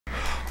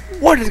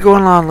What is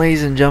going on,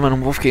 ladies and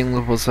gentlemen?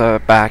 Wolfgang was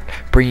back,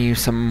 bringing you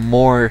some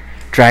more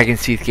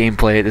Dragon's Teeth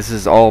gameplay. This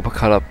is all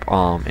cut up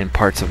in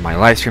parts of my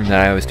live stream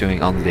that I was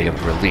doing on the day of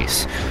the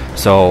release.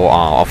 So,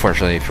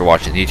 unfortunately, if you're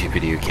watching the YouTube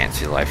video, you can't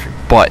see the live stream.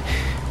 But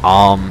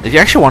if you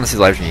actually want to see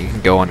the live stream, you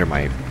can go under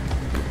my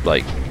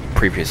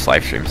previous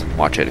live streams and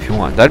watch it if you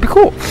want. That'd be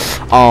cool.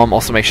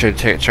 Also, make sure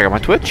to check out my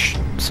Twitch,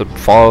 so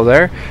follow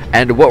there.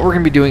 And what we're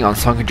gonna be doing on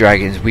Sunken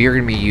Dragons, we are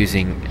gonna be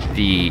using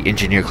the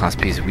engineer class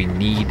piece. We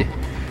need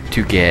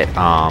to get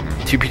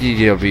 2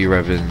 PDW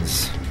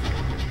ribbons.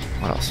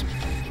 What else?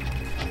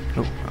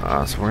 Nope.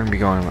 So we're gonna be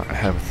going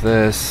ahead with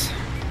this.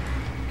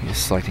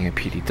 Just selecting a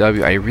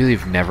PDW. I really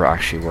have never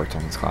actually worked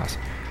on this class.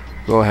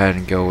 Go ahead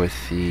and go with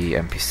the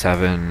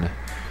MP7.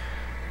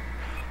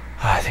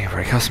 I think I've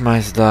already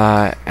customized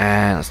that,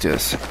 and let's do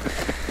this.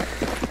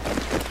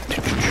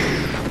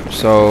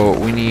 So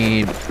we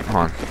need,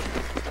 hold on,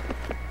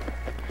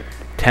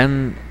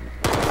 10,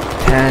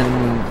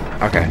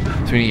 okay,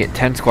 so we need to get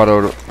 10 squad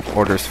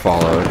orders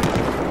followed.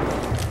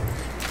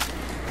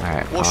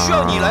 Alright, why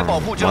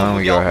don't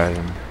we go ahead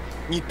and,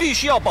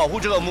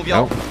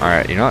 nope,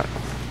 alright, you know what,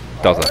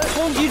 Delta.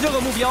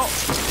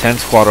 10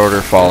 squad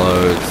order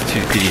followed,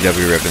 2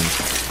 PDW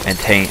ribbons, and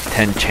 10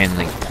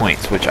 Chainlink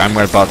points, which I'm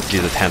about to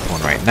do the 10th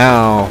one right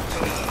now.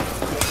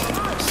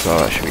 So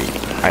that should be,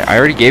 I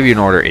already gave you an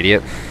order,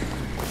 idiot.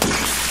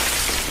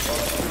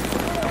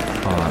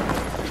 Hold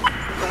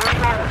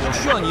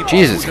on.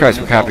 Jesus Christ,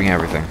 we're capping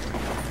everything.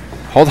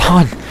 Hold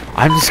on,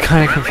 I'm just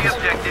kind of confused.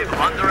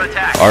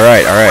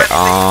 Alright,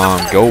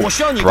 go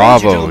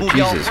Bravo,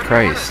 Jesus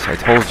Christ, I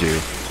told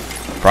you.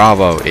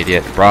 Bravo,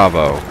 idiot,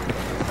 Bravo.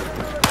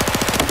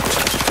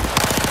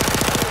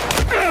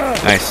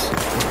 Nice.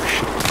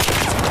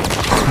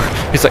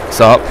 He's like,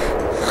 sup?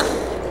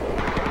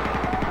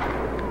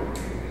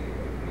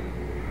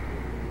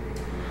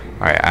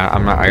 Alright,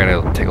 I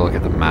gotta take a look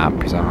at the map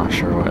because I'm not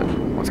sure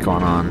what's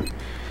going on.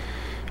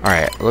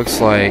 Alright, looks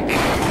like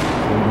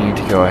we need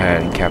to go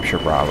ahead and capture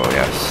Bravo,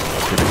 yes.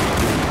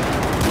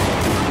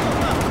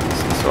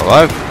 Still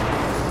alive?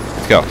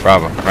 Let's go,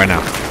 Bravo, right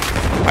now.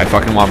 I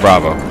fucking want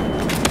Bravo.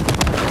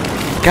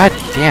 God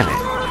damn it.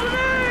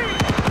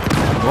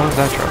 What was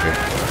that trophy?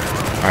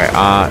 Alright,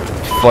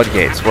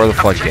 floodgates. Where are the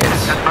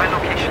floodgates?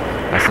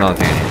 That's another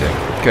thing I need to do.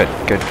 Good.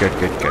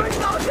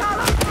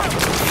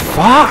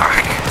 Fuck!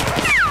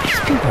 These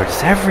people are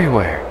just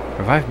everywhere.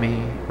 Revive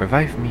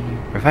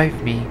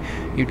me,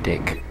 you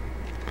dick.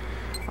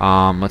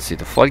 Let's see,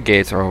 the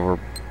floodgates are over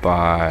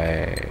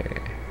by...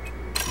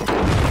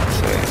 Let's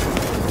see.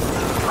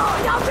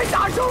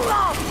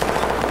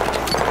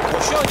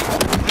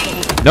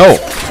 No!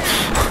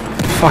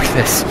 Fuck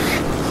this.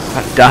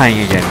 I'm dying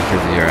again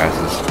because of your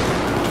asses.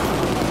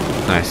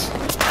 Nice.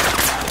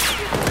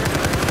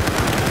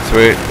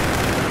 Sweet.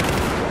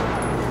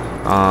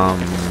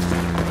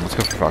 Let's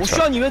go for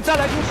Foxtrot.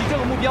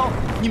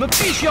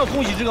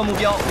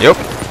 Yep.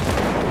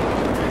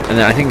 And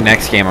then I think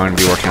next game I'm going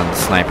to be working on the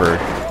sniper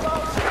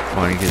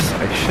one because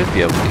I should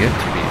be able to get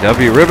 2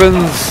 BW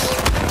ribbons.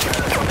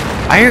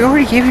 I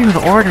already gave you an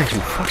order,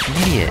 you fucking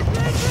idiot.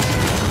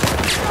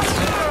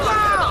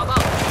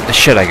 The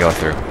shit I go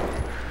through.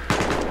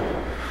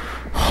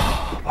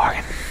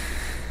 Bargain.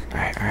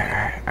 Alright.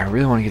 I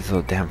really want to get to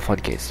the damn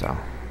floodgates though.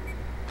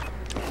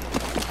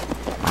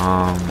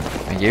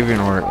 I gave you an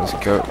order. Let's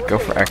go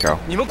for Echo.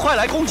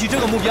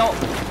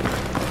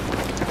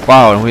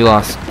 Wow, and we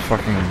lost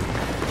fucking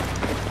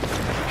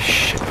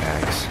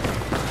shitbags.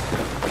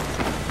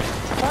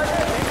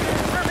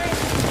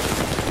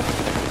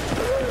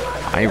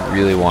 I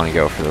really want to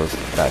go for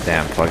that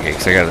damn floodgate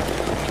because I gotta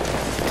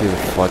do the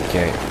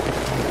floodgate.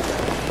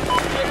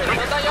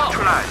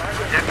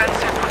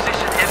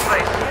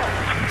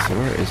 So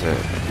where is it?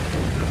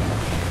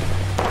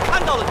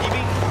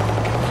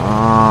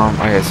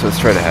 Okay, so it's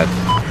straight ahead.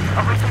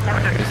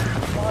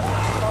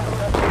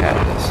 Yeah,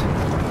 it is.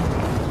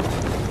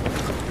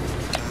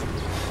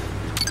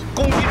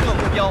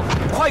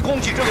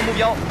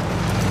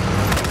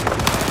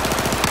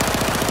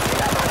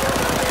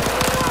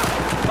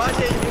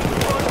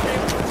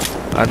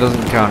 That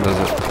doesn't count, does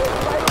it?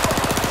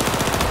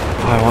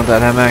 Oh, I want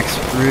that MX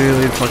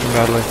really fucking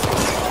badly.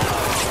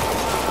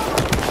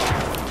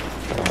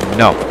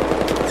 No.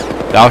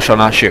 Thou shalt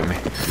not shoot me. I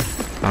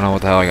don't know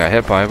what the hell I got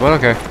hit by, but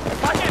okay.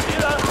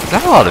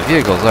 There's a lot of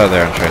vehicles out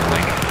there on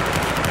Chainlink.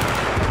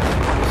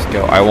 Let's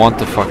go. I want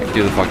to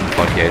do the fucking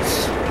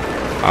floodgates.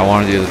 I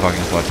want to do the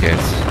fucking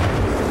floodgates.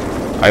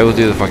 I will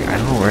do the fucking... I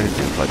don't know where to do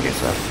the floodgates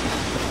though.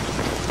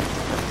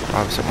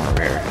 Probably somewhere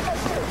over here.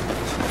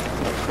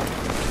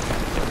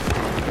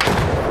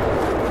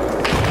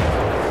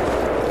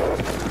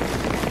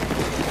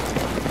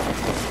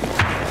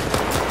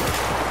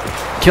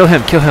 Kill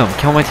him, kill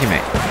my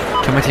teammate.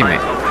 Kill my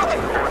teammate.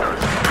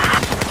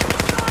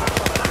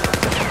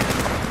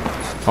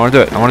 I wanna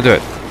do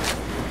it.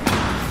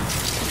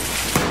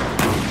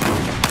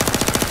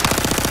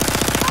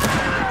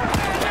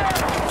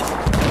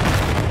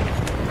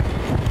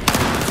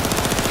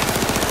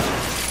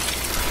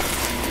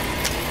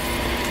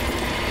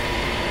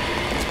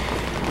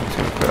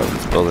 Check out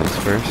these buildings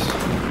first.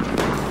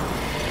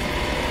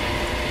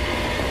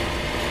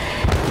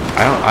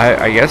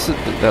 I guess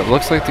that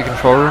looks like the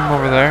control room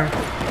over there.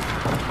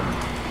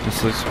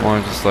 This looks more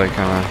just like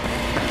kind of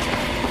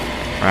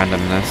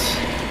randomness.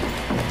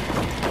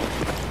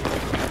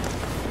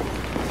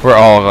 We're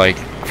all like,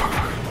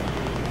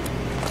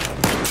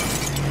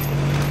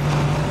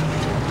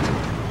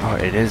 oh,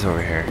 it is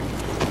over here.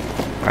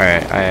 All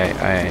right,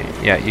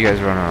 yeah, you guys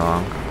running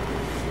along.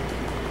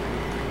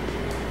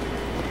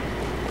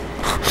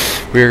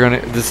 We're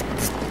gonna this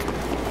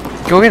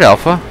go get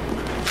Alpha.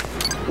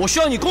 我需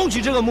要你攻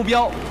击这个目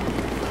标。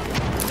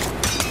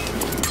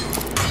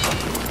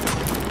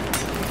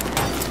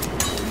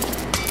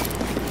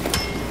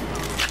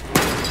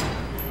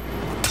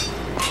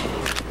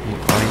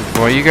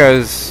 Well, you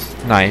guys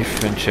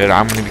knife and shit.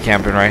 I'm gonna be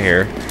camping right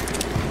here.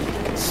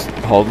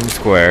 Holding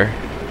square.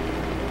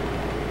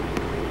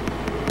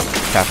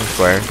 Tapping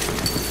square.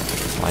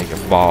 Like a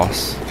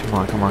boss. Come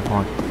on, come on, come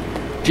on.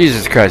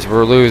 Jesus Christ,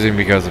 we're losing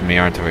because of me,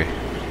 aren't we?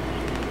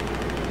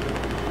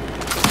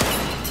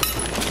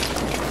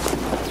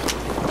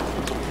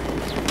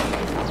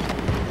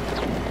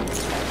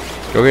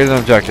 Go get an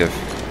objective.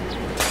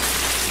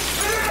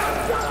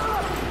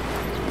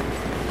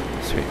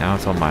 Sweet, now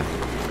it's all mine.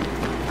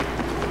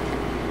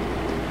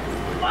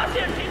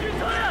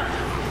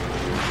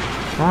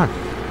 Come on.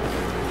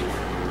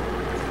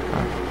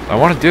 I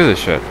want to do this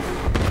shit.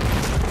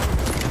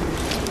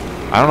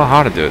 I don't know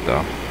how to do it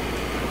though.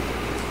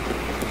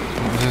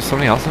 Is there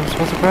something else I'm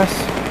supposed to press?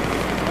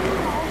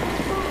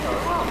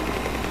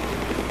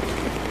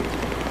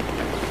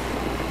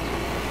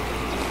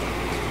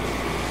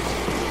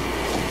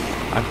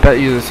 I bet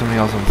you there's something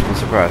else I'm supposed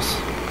to press.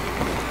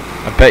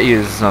 I bet you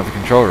this is not the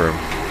control room.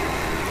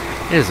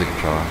 It is the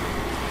control room.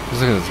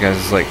 Just look at this guy,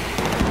 just like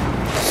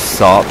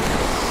sop.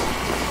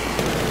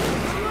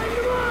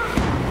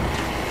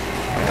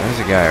 Yeah, there's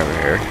a guy over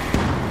here.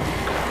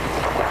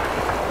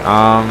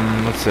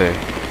 Let's see.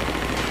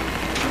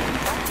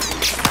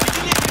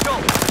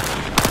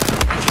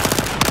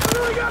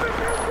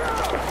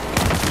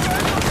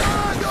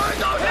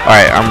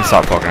 Alright, I'm gonna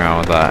stop fucking around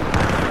with that.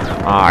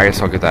 I guess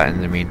I'll get that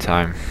in the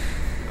meantime.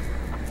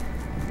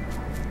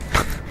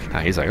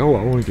 He's like, oh,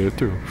 I want to get it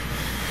too.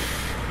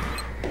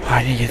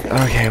 I need to get.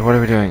 Okay, what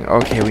are we doing?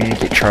 Okay, we need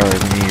to get Charlie.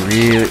 We need to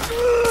really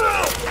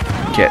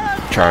get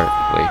Charlie.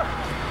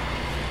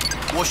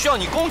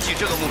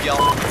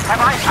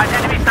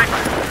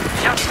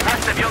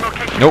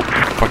 Nope.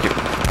 Fuck you.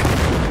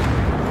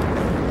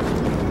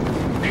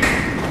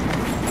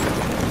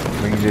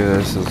 We can do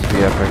this. This will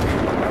be epic.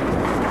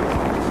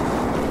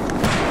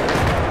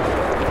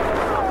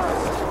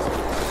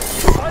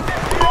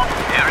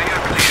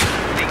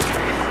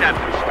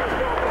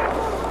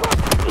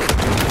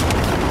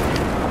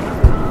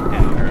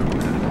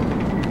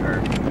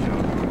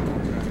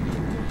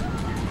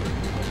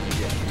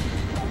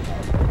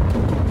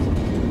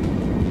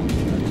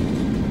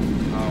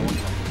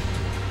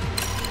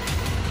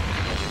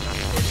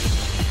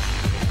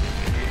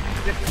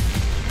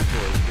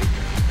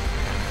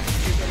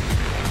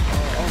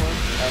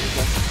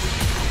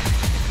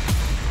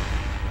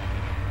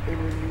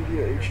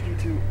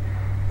 HD2.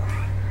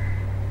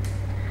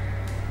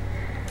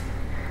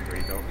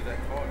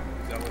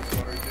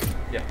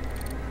 Yeah.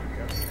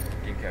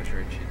 Game capture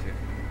HD2.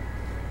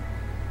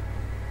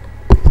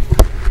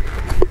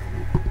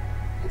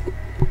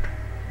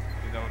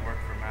 That would work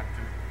for Mac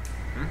too.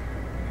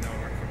 That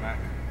would work for Mac.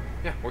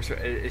 Yeah, works.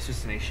 It's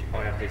just an all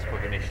you have to do is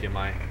plug an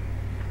HDMI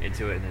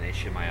into it and then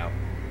HDMI out,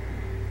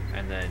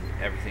 and then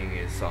everything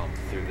is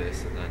through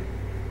this, and then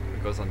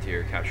it goes onto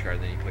your capture card.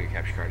 And then you plug your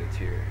capture card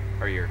into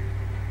your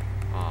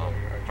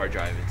hard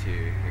drive into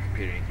your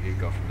computer, and you can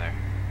go from there.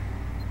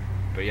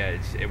 But yeah,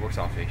 it works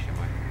off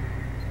HDMI.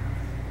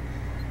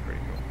 Pretty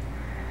cool.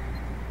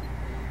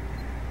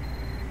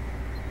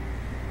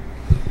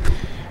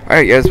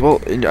 Alright guys, well,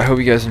 I hope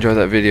you guys enjoyed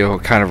that video.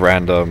 Kind of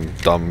random,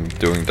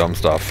 doing dumb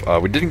stuff.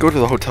 We didn't go to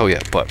the hotel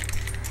yet, but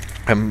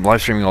I'm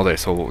live streaming all day,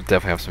 so we'll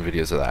definitely have some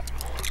videos of that.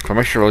 So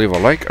make sure to leave a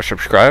like, a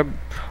subscribe,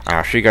 and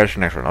I'll see you guys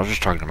in the next one. I was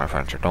just talking to my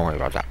friends, so don't worry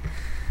about that.